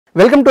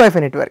Welcome to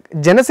ఐఫై network.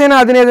 Janasena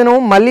అధినేతను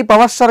మళ్ళీ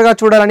power star గా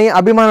చూడాలని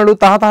అభిమానులు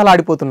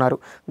తహతహలాడిపోతున్నారు.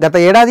 గత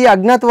ఏడాది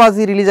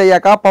అజ్ఞాతవాసి రిలీజ్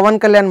అయ్యాక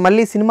పవన్ కళ్యాణ్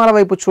మళ్ళీ సినిమాల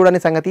వైపు చూడని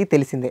సంగతి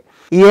తెలిసిందే.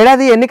 ఈ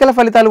ఏడాది ఎన్నికల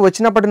ఫలితాలు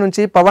వచ్చినప్పటి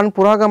నుంచి పవన్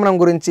పురోగమనం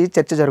గురించి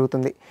చర్చ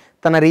జరుగుతుంది.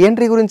 తన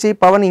రీఎంట్రీ గురించి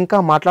పవన్ ఇంకా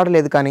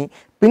మాట్లాడలేదు, కానీ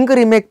పింక్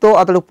రీమేక్తో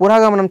అతడు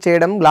పురోగమనం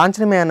చేయడం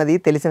లాంఛనమే అన్నది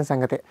తెలిసిన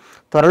సంగతే.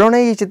 త్వరలోనే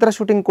ఈ చిత్ర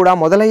షూటింగ్ కూడా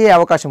మొదలయ్యే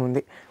అవకాశం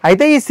ఉంది.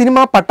 అయితే ఈ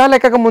సినిమా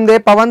పట్టాలెక్కక ముందే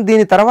పవన్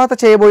దీని తర్వాత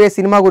చేయబోయే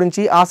సినిమా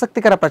గురించి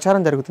ఆసక్తికర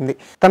ప్రచారం జరుగుతుంది.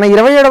 తన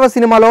 27వ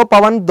సినిమాలో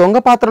పవన్ దొంగ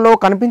పాత్రలో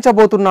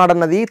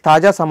కనిపించబోతున్నాడన్నది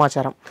తాజా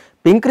సమాచారం.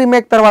 పింక్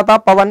రీమేక్ తర్వాత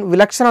పవన్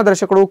విలక్షణ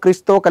దర్శకుడు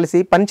క్రిస్తో కలిసి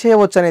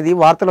పనిచేయవచ్చనేది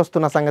వార్తలు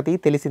వస్తున్న సంగతి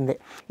తెలిసిందే.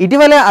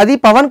 ఇటీవలే అది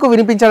పవన్ కు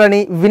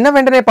వినిపించాడని, విన్న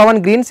వెంటనే పవన్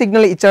గ్రీన్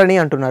సిగ్నల్ ఇచ్చాడని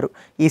అంటున్నారు.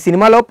 ఈ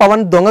సినిమాలో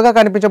పవన్ దొంగగా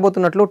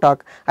కనిపించబోతున్నట్లు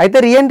టాక్. అయితే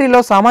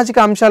రీఎంట్రీలో సామాజిక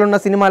అంశాలున్న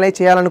సినిమాలే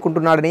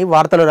చేయాలనుకుంటున్నాడని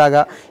వార్తలు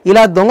రాగా,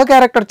 ఇలా దొంగ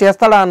క్యారెక్టర్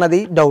చేస్తాడా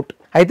అన్నది డౌట్.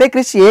 అయితే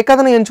క్రిష్ ఏ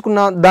కథను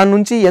ఎంచుకున్నా దాని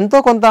నుంచి ఎంతో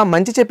కొంత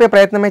మంచి చెప్పే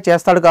ప్రయత్నమే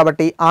చేస్తాడు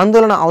కాబట్టి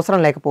ఆందోళన అవసరం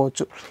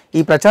లేకపోవచ్చు.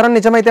 ఈ ప్రచారం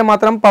నిజమైతే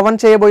మాత్రం పవన్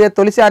చేయబోయే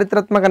తొలి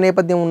చారిత్రాత్మక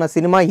నేపథ్యం ఉన్న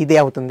సినిమా ఇదే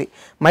అవుతుంది.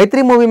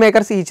 మైత్రి మూవీ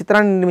మేకర్స్ ఈ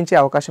చిత్రాన్ని నిర్మించే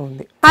అవకాశం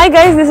ఉంది. Hi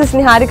guys, this is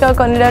Niharika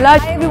Konirala.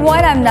 Hi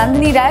everyone, I'm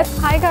Nandini Rai.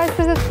 Hi guys,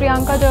 this is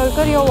Priyanka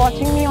Jalkar. You're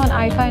watching me on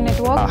iFi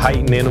Network. Hi,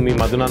 నేను మీ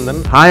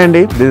మధునందన్. హాయ్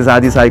అండి, దిస్ ఇస్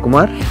ఆది Sai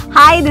Kumar.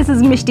 Hi, this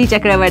is Mishti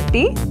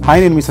Chakravarti.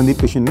 Hi, నేను మీ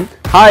Sandeep Kishan.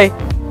 Hi,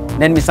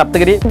 నేను మీ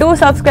Saptagiri. Do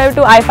subscribe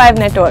to iFi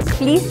Network.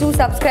 Please do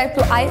subscribe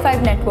to i5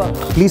 Network.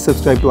 Please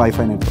subscribe to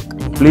ఐఫై network.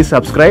 Please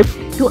subscribe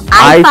To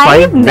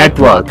i5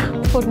 Network.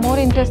 For more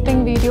interesting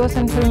videos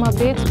and film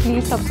updates,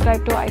 please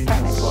subscribe to iFi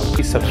Network.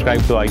 Please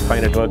subscribe to iFi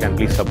Network and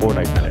please support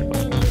iFi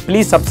Network.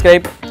 Please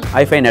subscribe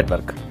ఐఫై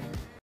network.